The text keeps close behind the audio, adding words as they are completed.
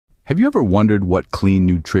Have you ever wondered what clean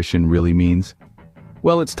nutrition really means?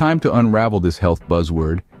 Well, it's time to unravel this health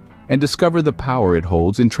buzzword and discover the power it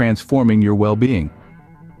holds in transforming your well-being.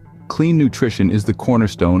 Clean nutrition is the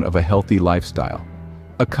cornerstone of a healthy lifestyle,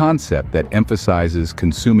 a concept that emphasizes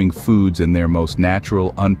consuming foods in their most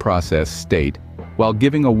natural, unprocessed state while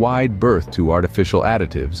giving a wide berth to artificial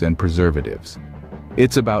additives and preservatives.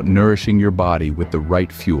 It's about nourishing your body with the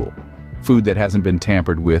right fuel, food that hasn't been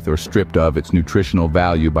tampered with or stripped of its nutritional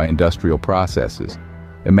value by industrial processes.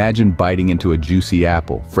 Imagine biting into a juicy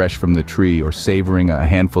apple, fresh from the tree, or savoring a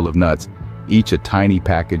handful of nuts, each a tiny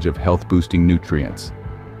package of health-boosting nutrients.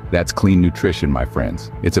 That's clean nutrition, my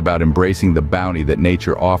friends. It's about embracing the bounty that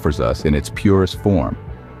nature offers us in its purest form.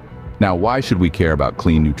 Now, why should we care about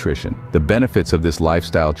clean nutrition? The benefits of this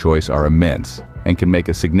lifestyle choice are immense and can make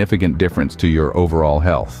a significant difference to your overall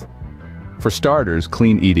health. For starters,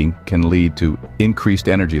 clean eating can lead to increased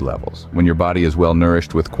energy levels. When your body is well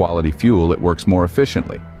nourished with quality fuel, it works more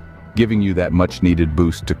efficiently, giving you that much-needed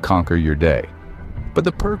boost to conquer your day. But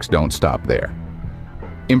the perks don't stop there.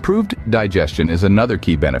 Improved digestion is another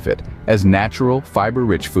key benefit, as natural,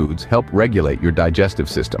 fiber-rich foods help regulate your digestive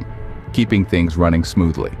system, keeping things running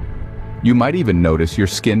smoothly. You might even notice your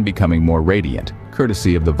skin becoming more radiant,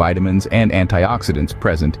 courtesy of the vitamins and antioxidants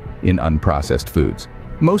present in unprocessed foods.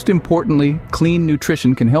 Most importantly, clean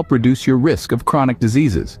nutrition can help reduce your risk of chronic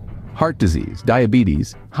diseases, heart disease,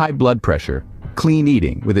 diabetes, high blood pressure. Clean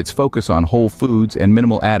eating, with its focus on whole foods and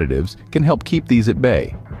minimal additives, can help keep these at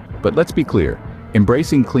bay. But let's be clear,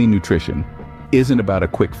 embracing clean nutrition isn't about a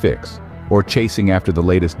quick fix or chasing after the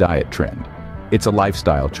latest diet trend. It's a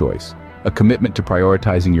lifestyle choice, a commitment to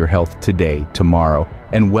prioritizing your health today, tomorrow,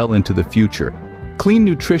 and well into the future. Clean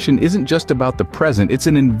nutrition isn't just about the present, it's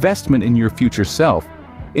an investment in your future self,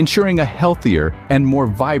 ensuring a healthier and more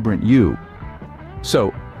vibrant you.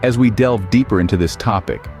 So, as we delve deeper into this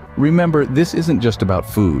topic, remember, this isn't just about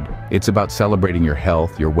food. It's about celebrating your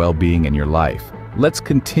health, your well-being, and your life. Let's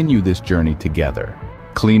continue this journey together.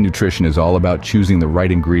 Clean nutrition is all about choosing the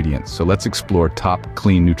right ingredients, so let's explore top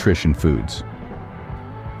clean nutrition foods.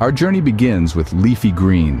 Our journey begins with leafy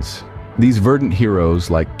greens. These verdant heroes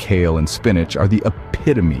like kale and spinach are the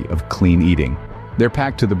epitome of clean eating. They're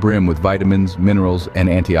packed to the brim with vitamins, minerals, and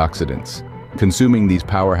antioxidants. Consuming these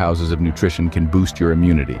powerhouses of nutrition can boost your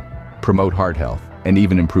immunity, promote heart health, and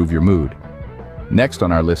even improve your mood. Next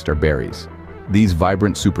on our list are berries. These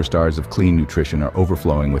vibrant superstars of clean nutrition are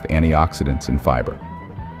overflowing with antioxidants and fiber.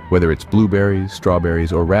 Whether it's blueberries,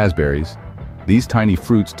 strawberries, or raspberries, these tiny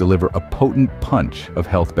fruits deliver a potent punch of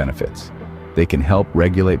health benefits. They can help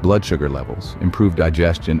regulate blood sugar levels, improve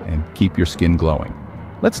digestion, and keep your skin glowing.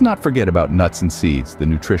 Let's not forget about nuts and seeds, the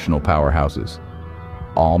nutritional powerhouses.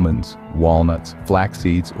 Almonds, walnuts, flax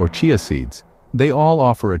seeds, or chia seeds, they all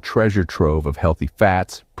offer a treasure trove of healthy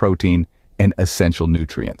fats, protein, and essential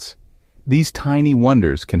nutrients. These tiny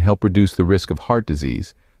wonders can help reduce the risk of heart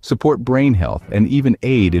disease, support brain health, and even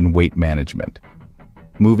aid in weight management.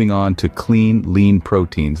 Moving on to clean, lean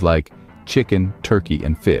proteins like chicken, turkey,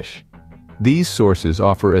 and fish. These sources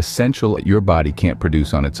offer essential your body can't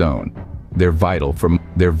produce on its own. They're vital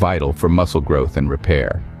for muscle growth and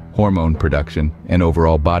repair, hormone production, and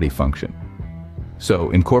overall body function.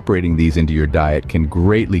 So, incorporating these into your diet can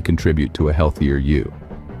greatly contribute to a healthier you.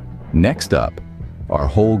 Next up are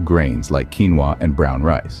whole grains like quinoa and brown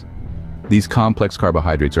rice. These complex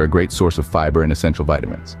carbohydrates are a great source of fiber and essential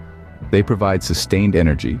vitamins. They provide sustained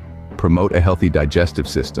energy, promote a healthy digestive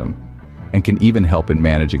system, and can even help in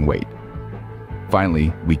managing weight.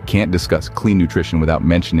 Finally, we can't discuss clean nutrition without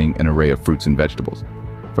mentioning an array of fruits and vegetables.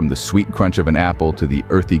 From the sweet crunch of an apple to the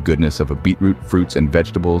earthy goodness of a beetroot, fruits and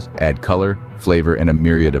vegetables add color, flavor, and a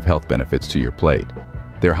myriad of health benefits to your plate.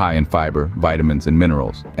 They're high in fiber, vitamins, and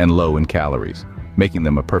minerals, and low in calories, making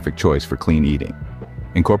them a perfect choice for clean eating.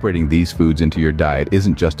 Incorporating these foods into your diet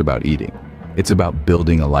isn't just about eating. It's about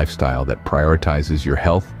building a lifestyle that prioritizes your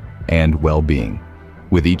health and well-being.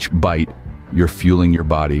 With each bite, you're fueling your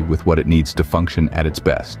body with what it needs to function at its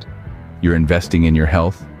best. You're investing in your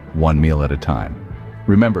health, one meal at a time.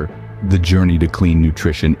 Remember, the journey to clean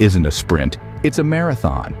nutrition isn't a sprint, it's a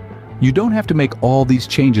marathon. You don't have to make all these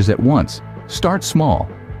changes at once. Start small.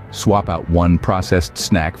 Swap out one processed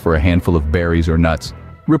snack for a handful of berries or nuts.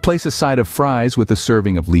 Replace a side of fries with a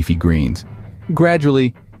serving of leafy greens.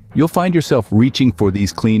 Gradually, you'll find yourself reaching for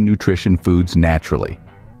these clean nutrition foods naturally.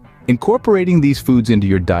 Incorporating these foods into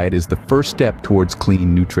your diet is the first step towards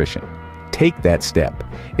clean nutrition. Take that step.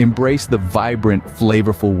 Embrace the vibrant,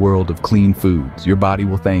 flavorful world of clean foods. Your body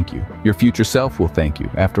will thank you. Your future self will thank you.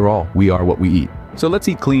 After all, we are what we eat. So let's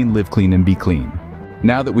eat clean, live clean, and be clean.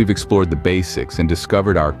 Now that we've explored the basics and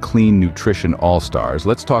discovered our clean nutrition all-stars,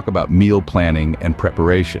 let's talk about meal planning and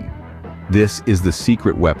preparation. This is the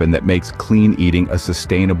secret weapon that makes clean eating a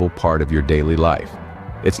sustainable part of your daily life.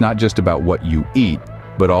 It's not just about what you eat,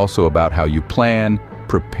 but also about how you plan,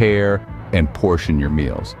 prepare, and portion your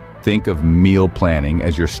meals. Think of meal planning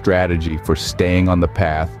as your strategy for staying on the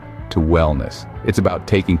path to wellness. It's about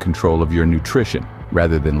taking control of your nutrition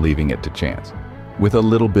rather than leaving it to chance. With a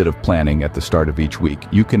little bit of planning at the start of each week,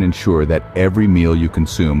 you can ensure that every meal you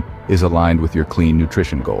consume is aligned with your clean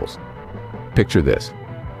nutrition goals. Picture this.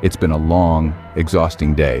 It's been a long,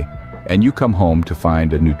 exhausting day, and you come home to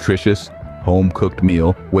find a nutritious, home-cooked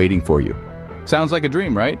meal waiting for you. Sounds like a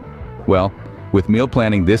dream, right? Well, with meal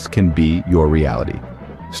planning, this can be your reality.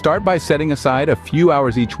 Start by setting aside a few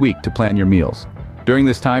hours each week to plan your meals. During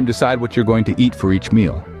this time, decide what you're going to eat for each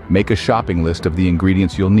meal. Make a shopping list of the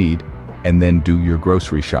ingredients you'll need, and then do your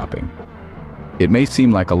grocery shopping. It may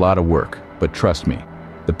seem like a lot of work, but trust me,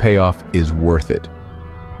 the payoff is worth it.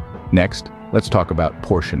 Next, let's talk about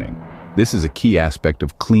portioning. This is a key aspect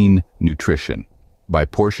of clean nutrition. By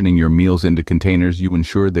portioning your meals into containers, you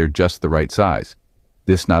ensure they're just the right size.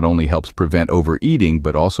 This not only helps prevent overeating,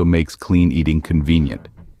 but also makes clean eating convenient.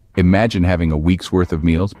 Imagine having a week's worth of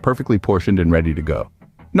meals perfectly portioned and ready to go.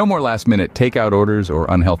 No more last-minute takeout orders or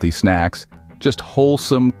unhealthy snacks, just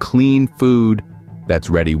wholesome, clean food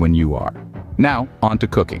that's ready when you are. Now, on to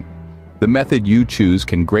cooking. The method you choose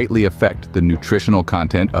can greatly affect the nutritional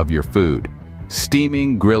content of your food.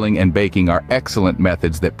 Steaming, grilling, and baking are excellent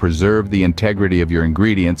methods that preserve the integrity of your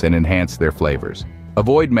ingredients and enhance their flavors.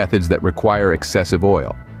 Avoid methods that require excessive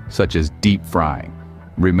oil, such as deep frying.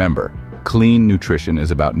 Remember, clean nutrition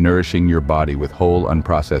is about nourishing your body with whole,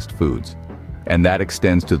 unprocessed foods. And that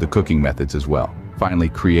extends to the cooking methods as well. Finally,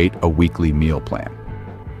 create a weekly meal plan.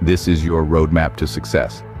 This is your roadmap to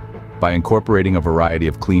success. By incorporating a variety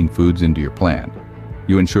of clean foods into your plan,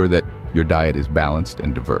 you ensure that your diet is balanced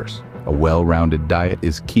and diverse. A well-rounded diet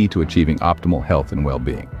is key to achieving optimal health and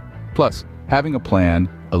well-being. Plus, having a plan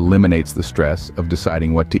eliminates the stress of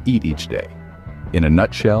deciding what to eat each day. In a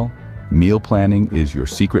nutshell, meal planning is your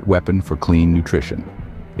secret weapon for clean nutrition.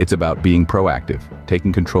 It's about being proactive,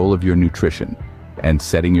 taking control of your nutrition, and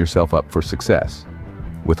setting yourself up for success.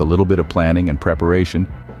 With a little bit of planning and preparation,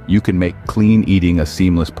 you can make clean eating a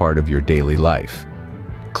seamless part of your daily life.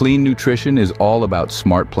 Clean nutrition is all about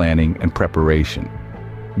smart planning and preparation.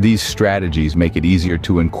 These strategies make it easier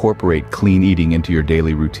to incorporate clean eating into your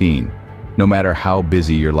daily routine, no matter how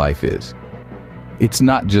busy your life is. It's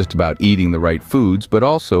not just about eating the right foods, but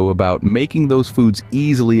also about making those foods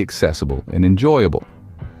easily accessible and enjoyable.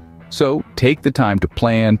 So, take the time to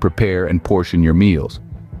plan, prepare, and portion your meals.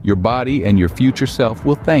 Your body and your future self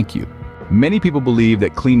will thank you. Many people believe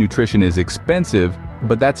that clean nutrition is expensive,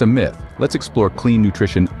 but that's a myth. Let's explore clean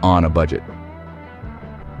nutrition on a budget.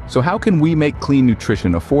 So how can we make clean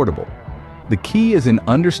nutrition affordable? The key is in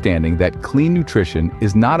understanding that clean nutrition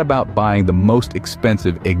is not about buying the most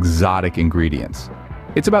expensive exotic ingredients.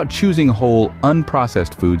 It's about choosing whole,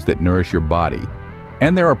 unprocessed foods that nourish your body.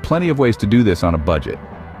 And there are plenty of ways to do this on a budget.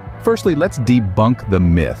 Firstly, let's debunk the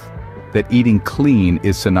myth that eating clean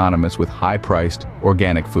is synonymous with high-priced,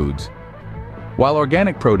 organic foods. While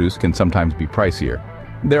organic produce can sometimes be pricier,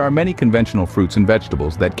 there are many conventional fruits and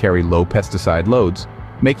vegetables that carry low pesticide loads,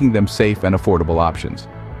 making them safe and affordable options.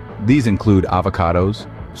 These include avocados,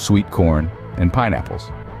 sweet corn, and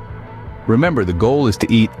pineapples. Remember, the goal is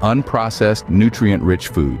to eat unprocessed, nutrient-rich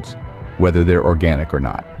foods, whether they're organic or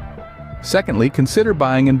not. Secondly, consider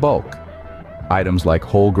buying in bulk. Items like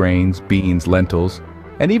whole grains, beans, lentils,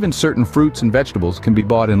 and even certain fruits and vegetables can be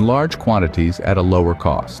bought in large quantities at a lower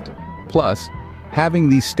cost. Plus, having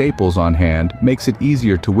these staples on hand makes it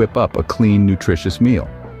easier to whip up a clean, nutritious meal.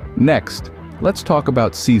 Next, let's talk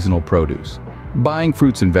about seasonal produce. Buying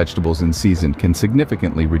fruits and vegetables in season can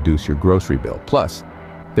significantly reduce your grocery bill. Plus,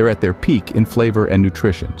 they're at their peak in flavor and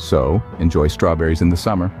nutrition, so enjoy strawberries in the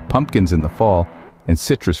summer, pumpkins in the fall, and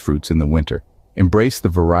citrus fruits in the winter. Embrace the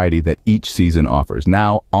variety that each season offers.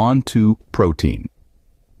 Now, on to protein.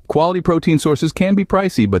 Quality protein sources can be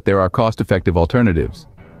pricey, but there are cost-effective alternatives.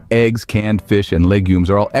 Eggs, canned fish, and legumes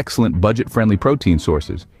are all excellent budget-friendly protein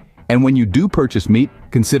sources. And when you do purchase meat,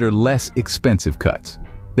 consider less expensive cuts.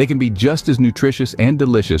 They can be just as nutritious and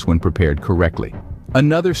delicious when prepared correctly.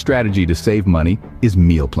 Another strategy to save money is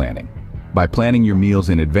meal planning. By planning your meals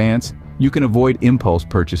in advance, you can avoid impulse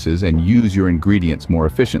purchases and use your ingredients more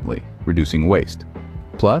efficiently, reducing waste.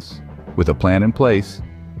 Plus, with a plan in place,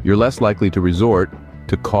 you're less likely to resort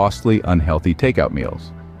to costly, unhealthy takeout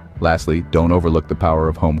meals. Lastly, don't overlook the power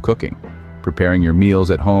of home cooking. Preparing your meals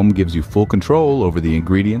at home gives you full control over the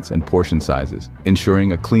ingredients and portion sizes,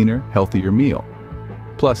 ensuring a cleaner, healthier meal.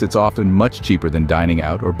 Plus, it's often much cheaper than dining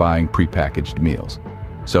out or buying prepackaged meals.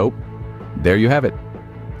 So, there you have it.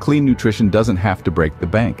 Clean nutrition doesn't have to break the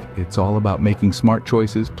bank. It's all about making smart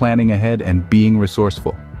choices, planning ahead, and being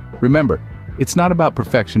resourceful. Remember, it's not about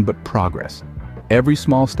perfection, but progress. Every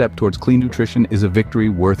small step towards clean nutrition is a victory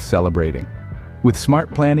worth celebrating. With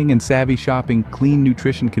smart planning and savvy shopping, clean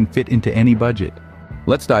nutrition can fit into any budget.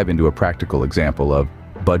 Let's dive into a practical example of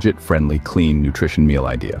budget-friendly clean nutrition meal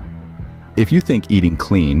idea. If you think eating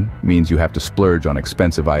clean means you have to splurge on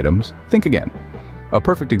expensive items, think again. A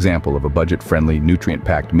perfect example of a budget-friendly,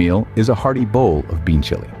 nutrient-packed meal is a hearty bowl of bean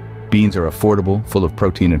chili. Beans are affordable, full of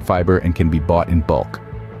protein and fiber, and can be bought in bulk.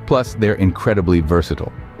 Plus, they're incredibly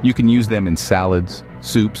versatile. You can use them in salads,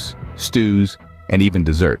 soups, stews, and even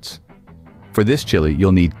desserts. For this chili,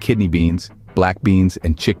 you'll need kidney beans, black beans,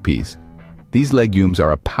 and chickpeas. These legumes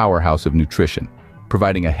are a powerhouse of nutrition,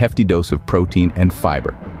 providing a hefty dose of protein and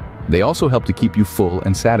fiber. They also help to keep you full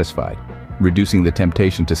and satisfied, reducing the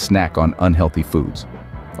temptation to snack on unhealthy foods.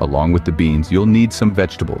 Along with the beans, you'll need some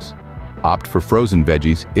vegetables. Opt for frozen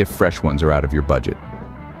veggies if fresh ones are out of your budget.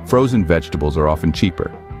 Frozen vegetables are often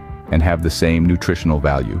cheaper and have the same nutritional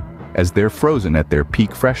value as they're frozen at their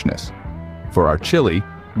peak freshness. For our chili,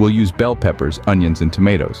 we'll use bell peppers, onions, and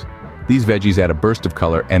tomatoes. These veggies add a burst of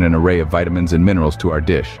color and an array of vitamins and minerals to our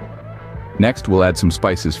dish. Next, we'll add some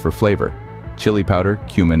spices for flavor. Chili powder,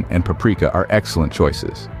 cumin, and paprika are excellent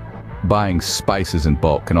choices. Buying spices in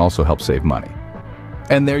bulk can also help save money.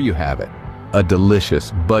 And there you have it, a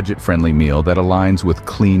delicious, budget-friendly meal that aligns with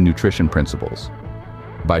clean nutrition principles.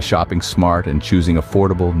 By shopping smart and choosing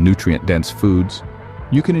affordable, nutrient-dense foods,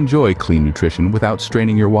 you can enjoy clean nutrition without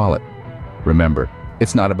straining your wallet. Remember,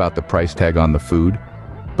 it's not about the price tag on the food,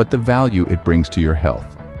 but the value it brings to your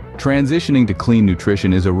health. Transitioning to clean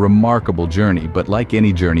nutrition is a remarkable journey, but like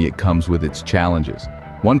any journey, it comes with its challenges.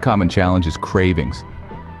 One common challenge is cravings.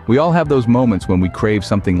 We all have those moments when we crave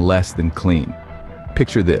something less than clean.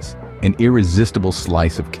 Picture this, an irresistible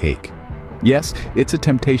slice of cake. Yes, it's a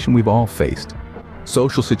temptation we've all faced.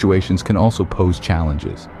 Social situations can also pose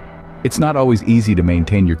challenges. It's not always easy to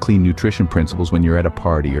maintain your clean nutrition principles when you're at a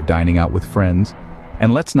party or dining out with friends.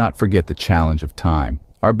 And let's not forget the challenge of time.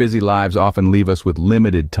 Our busy lives often leave us with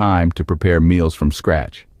limited time to prepare meals from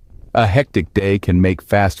scratch. A hectic day can make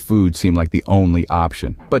fast food seem like the only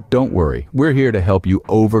option. But don't worry, we're here to help you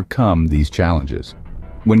overcome these challenges.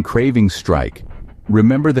 When cravings strike,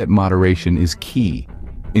 remember that moderation is key.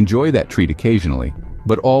 Enjoy that treat occasionally,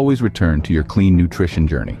 but always return to your clean nutrition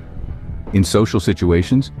journey. In social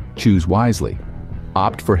situations, choose wisely.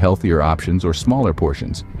 Opt for healthier options or smaller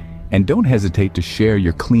portions, and don't hesitate to share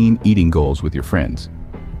your clean eating goals with your friends.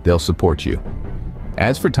 They'll support you.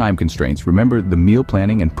 As for time constraints, remember the meal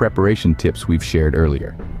planning and preparation tips we've shared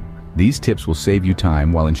earlier. These tips will save you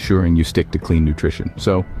time while ensuring you stick to clean nutrition.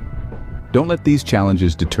 So, don't let these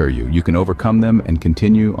challenges deter you. You can overcome them and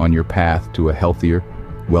continue on your path to a healthier,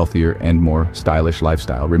 wealthier, and more stylish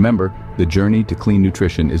lifestyle. Remember, the journey to clean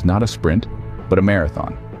nutrition is not a sprint, but a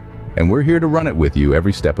marathon. And we're here to run it with you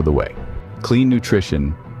every step of the way. Clean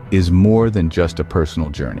nutrition is more than just a personal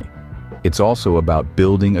journey. It's also about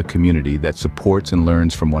building a community that supports and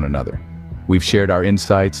learns from one another. We've shared our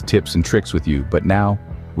insights, tips, and tricks with you, but now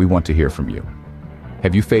we want to hear from you.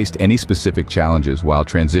 Have you faced any specific challenges while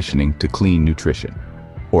transitioning to clean nutrition?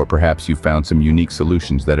 Or perhaps you found some unique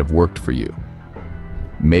solutions that have worked for you.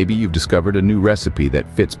 Maybe you've discovered a new recipe that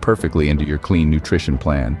fits perfectly into your clean nutrition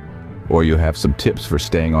plan, or you have some tips for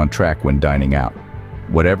staying on track when dining out.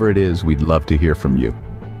 Whatever it is, we'd love to hear from you.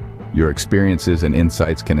 Your experiences and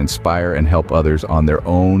insights can inspire and help others on their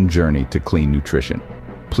own journey to clean nutrition.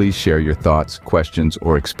 Please share your thoughts, questions,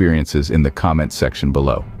 or experiences in the comments section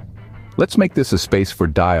below. Let's make this a space for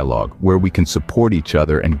dialogue where we can support each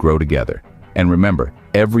other and grow together. And remember,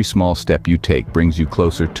 every small step you take brings you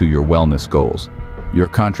closer to your wellness goals. Your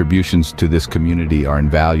contributions to this community are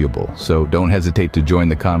invaluable, so don't hesitate to join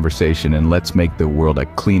the conversation and let's make the world a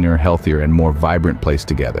cleaner, healthier, and more vibrant place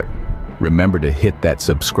together. Remember to hit that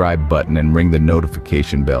subscribe button and ring the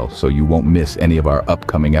notification bell so you won't miss any of our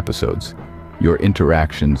upcoming episodes. Your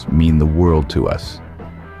interactions mean the world to us.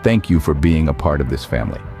 Thank you for being a part of this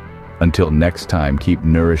family. Until next time, keep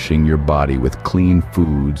nourishing your body with clean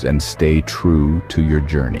foods and stay true to your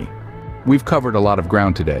journey. We've covered a lot of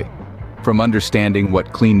ground today, from understanding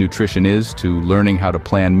what clean nutrition is to learning how to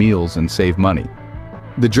plan meals and save money.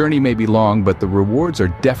 The journey may be long, but the rewards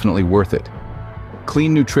are definitely worth it.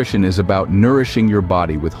 Clean nutrition is about nourishing your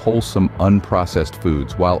body with wholesome, unprocessed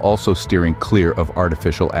foods while also steering clear of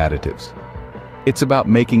artificial additives. It's about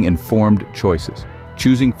making informed choices,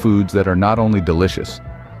 choosing foods that are not only delicious,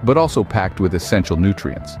 but also packed with essential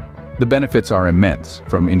nutrients. The benefits are immense,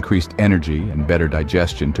 from increased energy and better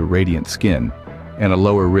digestion to radiant skin, and a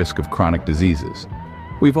lower risk of chronic diseases.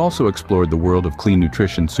 We've also explored the world of clean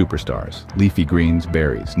nutrition superstars: leafy greens,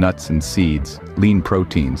 berries, nuts and seeds, lean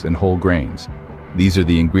proteins, and whole grains. These are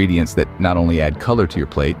the ingredients that not only add color to your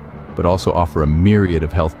plate, but also offer a myriad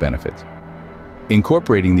of health benefits.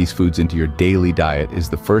 Incorporating these foods into your daily diet is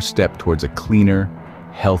the first step towards a cleaner,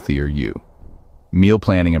 healthier you. Meal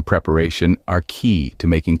planning and preparation are key to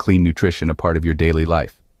making clean nutrition a part of your daily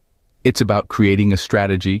life. It's about creating a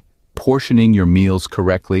strategy, portioning your meals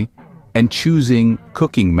correctly, and choosing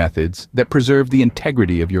cooking methods that preserve the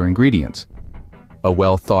integrity of your ingredients. A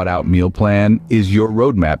well-thought-out meal plan is your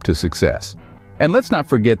roadmap to success. And let's not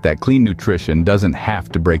forget that clean nutrition doesn't have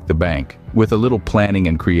to break the bank. With a little planning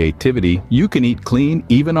and creativity, you can eat clean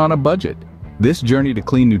even on a budget. This journey to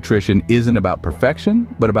clean nutrition isn't about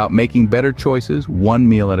perfection, but about making better choices one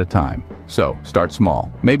meal at a time. So, start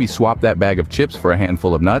small. Maybe swap that bag of chips for a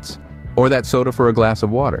handful of nuts, or that soda for a glass of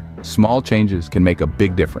water. Small changes can make a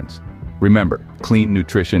big difference. Remember, clean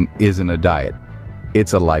nutrition isn't a diet.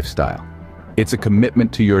 It's a lifestyle. It's a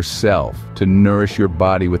commitment to yourself, to nourish your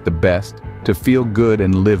body with the best, to feel good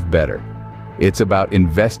and live better. It's about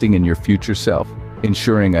investing in your future self,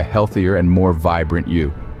 ensuring a healthier and more vibrant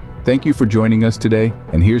you. Thank you for joining us today,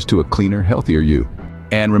 and here's to a cleaner, healthier you.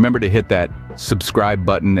 And remember to hit that subscribe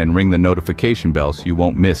button and ring the notification bell so you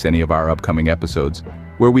won't miss any of our upcoming episodes,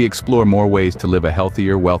 where we explore more ways to live a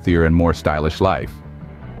healthier, wealthier, and more stylish life.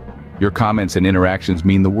 Your comments and interactions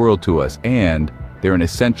mean the world to us, and they're an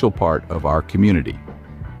essential part of our community.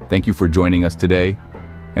 Thank you for joining us today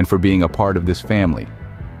and for being a part of this family.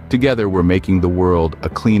 Together, we're making the world a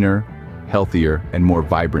cleaner, healthier, and more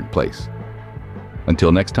vibrant place.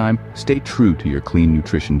 Until next time, stay true to your clean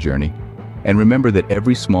nutrition journey, and remember that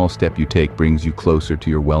every small step you take brings you closer to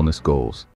your wellness goals.